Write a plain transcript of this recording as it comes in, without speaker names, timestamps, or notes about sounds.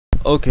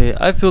Okay,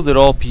 I feel that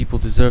all people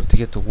deserve to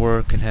get to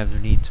work and have their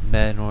needs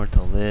met in order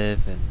to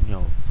live and,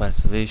 find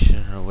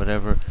salvation or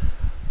whatever.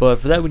 But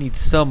for that, we need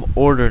some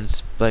order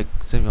and, like,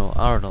 some,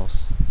 I don't know,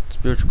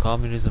 spiritual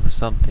communism or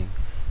something.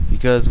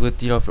 Because with,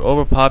 if you're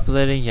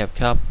overpopulating, you have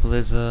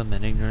capitalism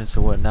and ignorance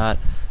or whatnot,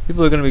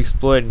 people are going to be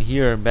exploiting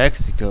here in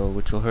Mexico,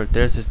 which will hurt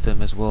their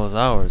system as well as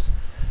ours.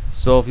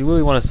 So if you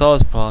really want to solve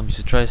this problem, you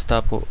should try to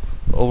stop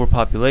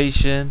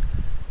overpopulation,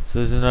 so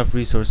there's enough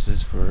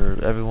resources for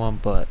everyone,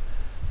 but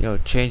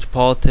change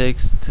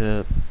politics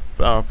to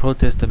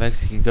protest the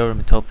Mexican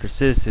government to help their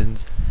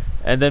citizens,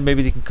 and then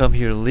maybe they can come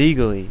here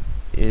legally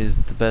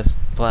is the best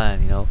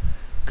plan,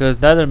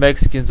 because neither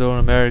Mexicans or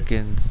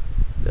Americans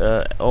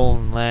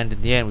own land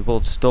in the end. We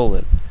both stole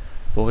it.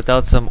 But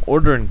without some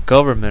order in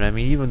government, I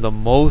mean, even the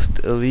most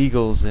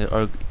illegals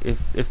are,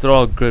 if they're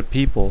all good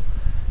people,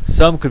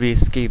 some could be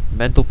escaped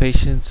mental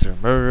patients or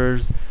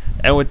murderers,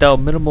 and without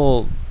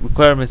minimal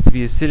requirements to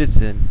be a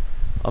citizen,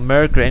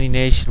 America or any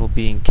nation will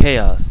be in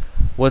chaos.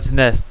 What's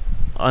next?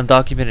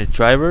 Undocumented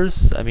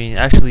drivers? I mean,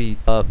 actually,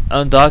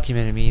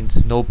 undocumented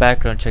means no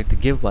background check to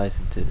give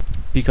licenses,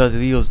 because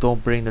illegals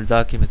don't bring their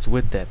documents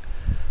with them.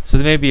 So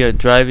there may be a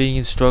driving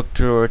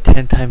instructor or a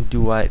 10-time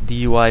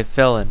DUI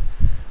felon,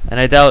 and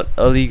I doubt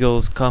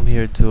illegals come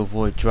here to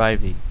avoid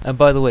driving. And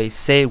by the way,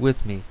 say it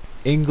with me.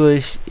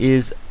 English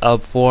is a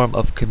form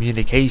of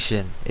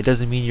communication. It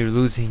doesn't mean you're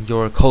losing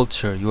your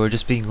culture. You are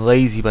just being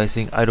lazy by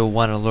saying, I don't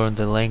want to learn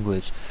the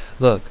language.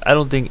 Look, I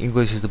don't think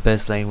English is the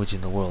best language in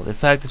the world. In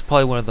fact, it's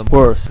probably one of the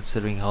worst,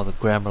 considering how the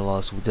grammar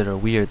laws that are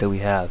weird that we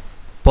have.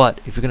 But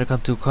if you're going to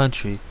come to a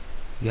country,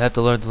 you have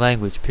to learn the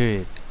language,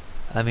 period.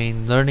 I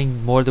mean,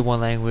 learning more than one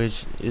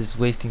language is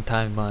wasting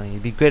time and money.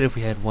 It'd be great if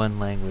we had one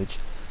language,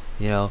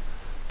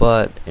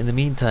 but in the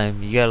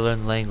meantime, you gotta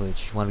learn the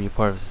language if you want to be a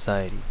part of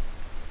society.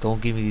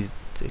 Don't give me these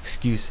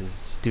excuses. It's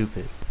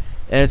stupid.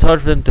 And it's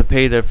hard for them to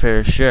pay their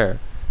fair share.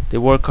 They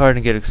work hard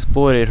and get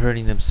exploited,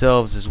 hurting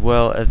themselves as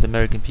well as the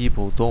American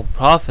people who don't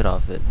profit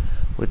off it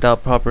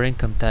without proper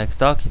income tax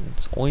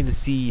documents. Only the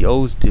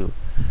CEOs do.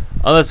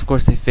 Unless, of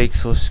course, they fake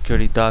Social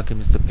Security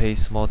documents to pay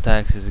small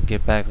taxes and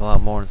get back a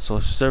lot more in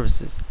social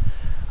services.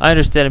 I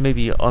understand it may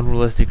be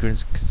unrealistic or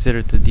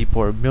considered to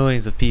deport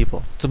millions of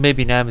people, so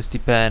maybe an amnesty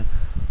plan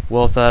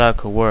well thought out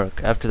could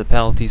work after the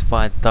penalties,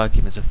 fines, and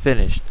documents are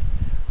finished.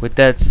 With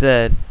that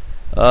said,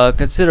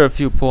 consider a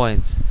few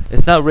points.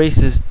 It's not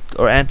racist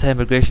or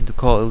anti-immigration to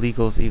call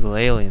illegals illegal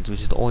aliens,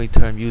 which is the only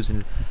term used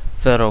in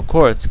federal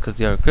courts because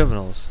they are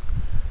criminals.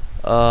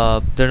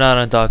 They're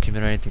not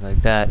undocumented or anything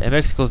like that. And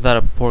Mexico's not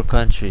a poor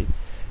country.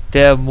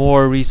 They have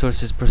more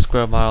resources per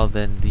square mile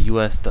than the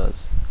U.S.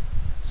 does.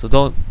 So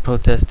don't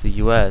protest the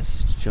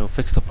U.S.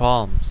 Fix the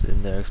problems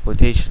in their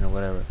exploitation or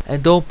whatever.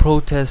 And don't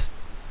protest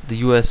the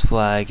U.S.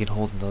 flag and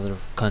hold another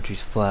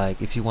country's flag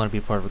if you want to be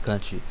a part of a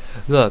country.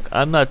 Look,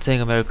 I'm not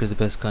saying America is the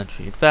best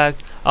country. In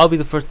fact, I'll be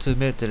the first to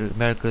admit that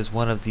America is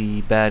one of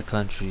the bad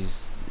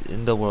countries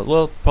in the world.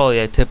 Well, probably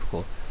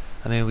atypical.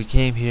 I mean, we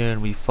came here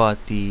and we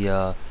fought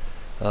the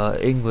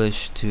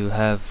English to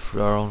have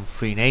our own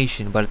free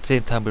nation, but at the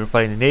same time we were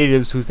fighting the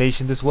natives whose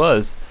nation this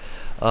was.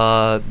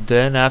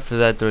 Then after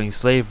that, during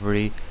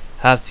slavery,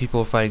 half the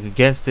people were fighting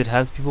against it,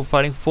 half the people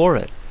fighting for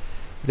it.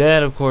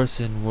 Then, of course,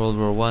 in World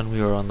War I, we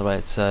were on the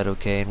right side,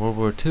 okay. In World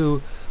War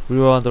II, we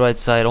were on the right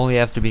side only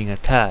after being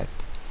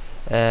attacked.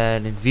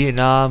 And in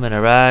Vietnam and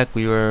Iraq,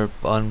 we were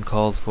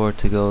uncalled for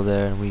to go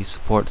there, and we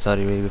support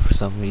Saudi Arabia for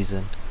some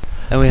reason.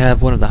 And we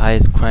have one of the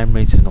highest crime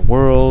rates in the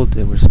world,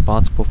 and we're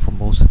responsible for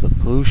most of the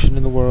pollution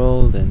in the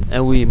world,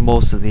 and we eat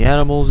most of the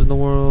animals in the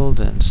world,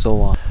 and so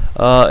on.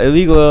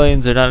 Illegal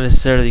aliens are not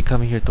necessarily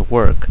coming here to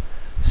work.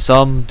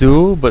 Some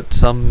do, but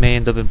some may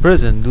end up in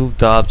prison. New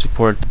Dobbs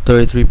reported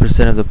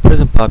 33% of the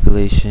prison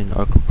population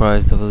are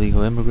comprised of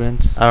illegal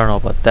immigrants. I don't know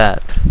about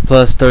that.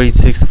 Plus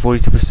 36 to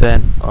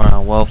 42% are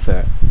on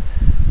welfare.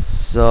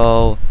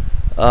 So,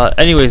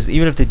 anyways,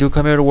 even if they do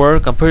come here to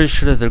work, I'm pretty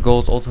sure that their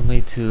goal is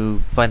ultimately to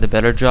find a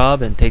better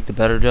job and take the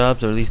better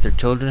jobs, or at least their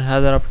children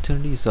have that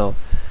opportunity. So,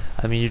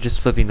 I mean, you're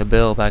just flipping the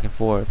bill back and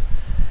forth.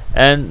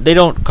 And they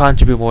don't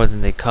contribute more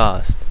than they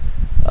cost.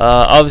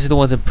 Obviously, the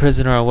ones in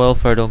prison or on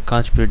welfare don't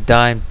contribute a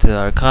dime to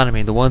our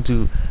economy. The ones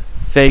who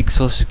fake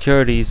social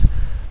securities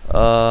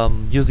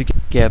usually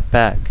get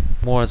back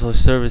more in social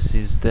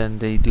services than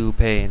they do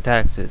pay in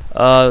taxes.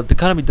 The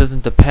economy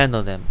doesn't depend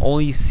on them.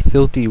 Only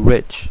filthy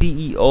rich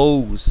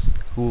CEOs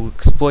who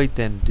exploit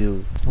them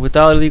do.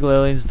 Without illegal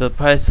aliens, the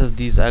price of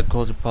these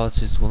agriculture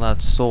policies will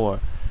not soar.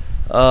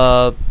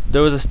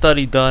 There was a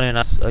study done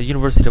in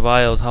University of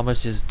Iowa. How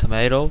much is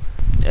tomato?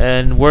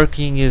 And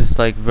working is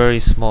like very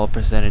small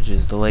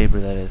percentages, the labor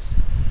that is.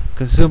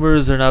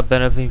 Consumers are not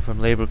benefiting from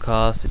labor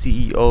costs.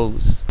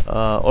 CEOs,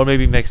 or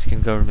maybe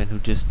Mexican government who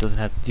just doesn't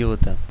have to deal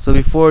with them. So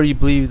before you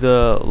believe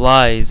the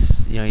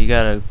lies, you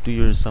gotta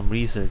do some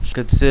research.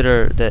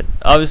 Consider that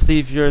obviously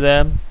if you're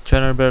them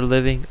trying to earn a better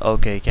living,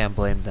 okay, can't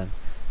blame them.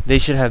 They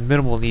should have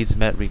minimal needs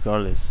met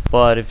regardless.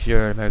 But if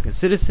you're an American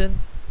citizen,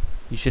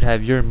 you should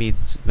have your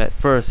needs met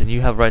first, and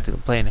you have a right to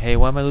complain. Hey,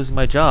 why am I losing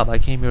my job? I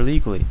came here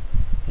legally.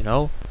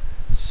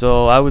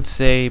 So I would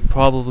say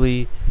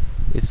probably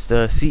it's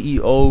the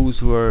CEOs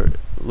who are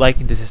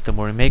liking the system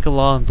where they make a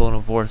law and don't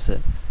enforce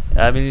it.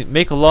 I mean,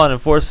 make a law and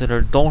enforce it,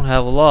 or don't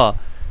have a law.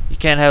 You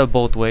can't have it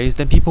both ways.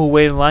 Then people who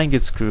wait in line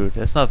get screwed.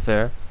 That's not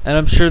fair. And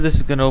I'm sure this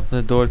is going to open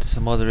the door to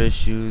some other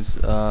issues.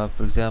 For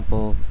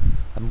example,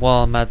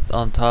 while I'm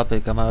on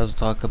topic, I might as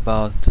well talk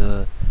about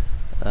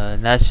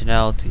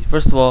nationality.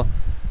 First of all,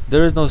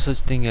 there is no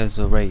such thing as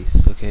a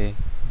race, okay?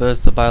 But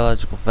it's a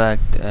biological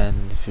fact,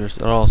 and if you're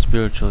at all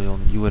spiritual,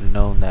 you would have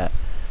known that.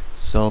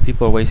 So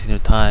people are wasting their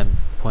time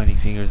pointing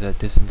fingers at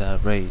this and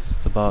that race.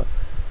 It's about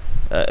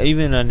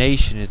even a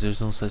nation.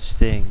 There's no such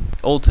thing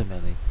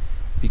ultimately,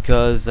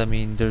 because I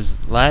mean, there's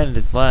land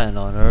is land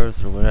on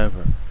Earth or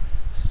whatever.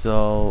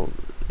 So,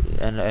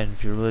 and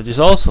if you're religious,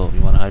 also, if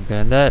you want to hide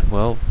behind that,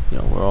 well,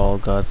 we're all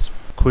God's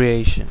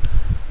creation,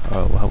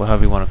 or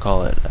however you want to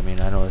call it. I mean,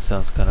 I know it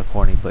sounds kind of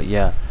corny, but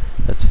yeah,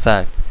 that's a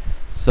fact.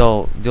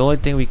 So the only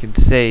thing we can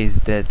say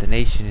is that the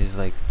nation is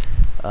like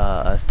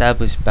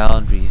established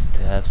boundaries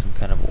to have some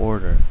kind of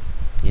order,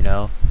 you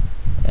know.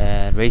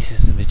 And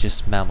racism is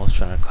just mammals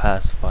trying to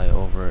classify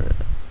over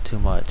too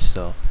much.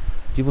 So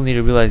people need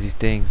to realize these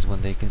things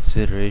when they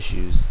consider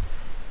issues.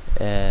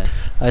 And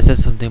I said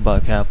something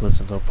about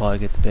capitalism that'll probably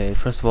get debated.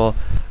 First of all,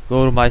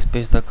 go to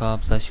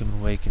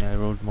myspace.com/humanawakening. I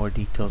wrote more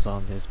details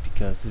on this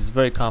because this is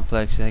very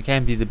complex and it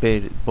can be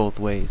debated both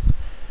ways.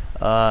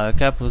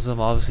 Capitalism,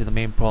 obviously the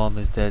main problem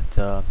is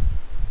that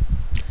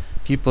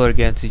people are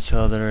against each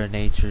other in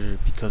nature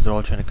because they're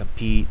all trying to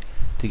compete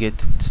to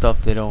get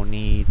stuff they don't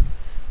need,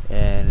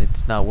 and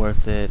it's not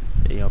worth it.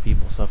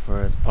 People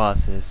suffer as a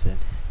process, and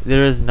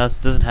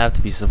doesn't have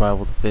to be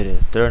survival of the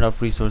fittest. There are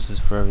enough resources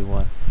for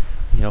everyone.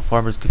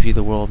 Farmers could feed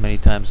the world many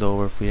times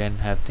over if we didn't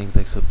have things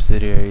like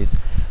subsidiaries,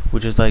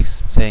 which is like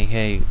saying,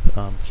 hey,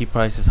 keep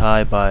prices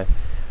high by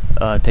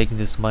taking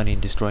this money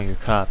and destroying your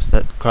crops.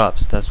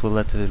 That's what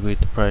led to the Great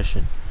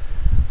Depression.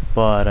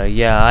 But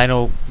yeah, I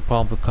know the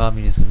problem with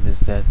communism is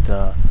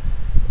that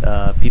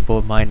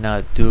people might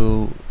not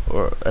do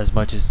or as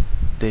much as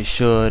they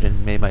should,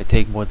 and they might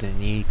take more than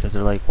they need because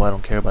they're like, well, I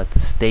don't care about the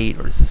state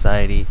or the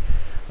society.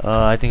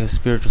 I think a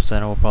spiritual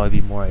center will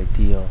probably be more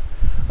ideal.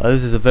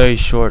 This is a very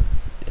short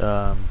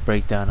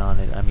breakdown on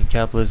it. I mean,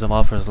 capitalism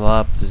offers a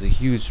lot, but there's a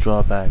huge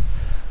drawback.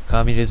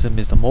 Communism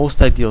is the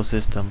most ideal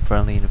system,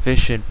 friendly and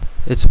efficient.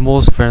 It's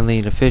most friendly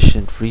and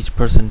efficient for each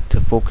person to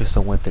focus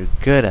on what they're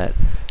good at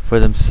for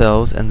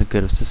themselves and the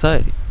good of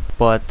society.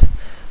 But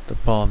the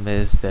problem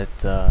is that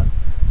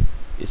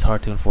it's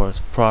hard to enforce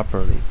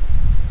properly.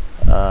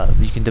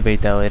 You can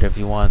debate that later if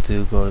you want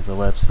to. Go to the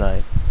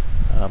website,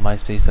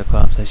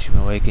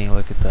 myspace.com/humanawakening.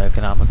 Look at the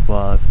economic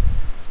blog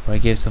where I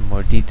give some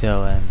more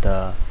detail, and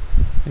I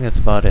think that's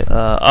about it.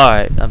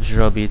 Alright, I'm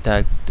sure I'll be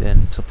attacked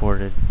and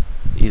supported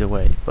either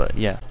way, but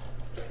yeah.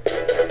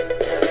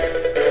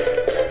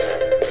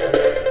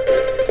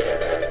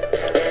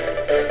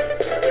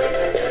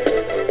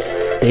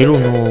 They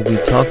don't know what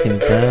we're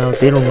talking about.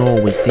 They don't know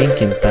what we're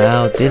thinking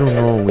about. They don't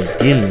know what we're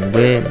dealing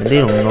with. But they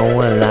don't know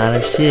a lot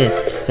of shit.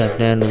 San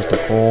Fernando's the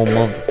home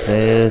of the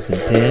players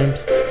and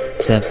pimps.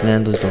 San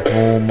Fernando's the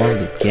home of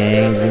the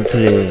gangs and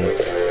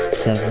cliques.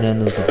 San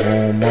Fernando's the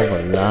home of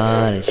a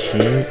lot of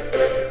shit.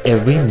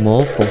 Every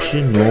motherfucker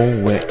should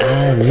know where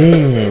I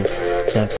live. San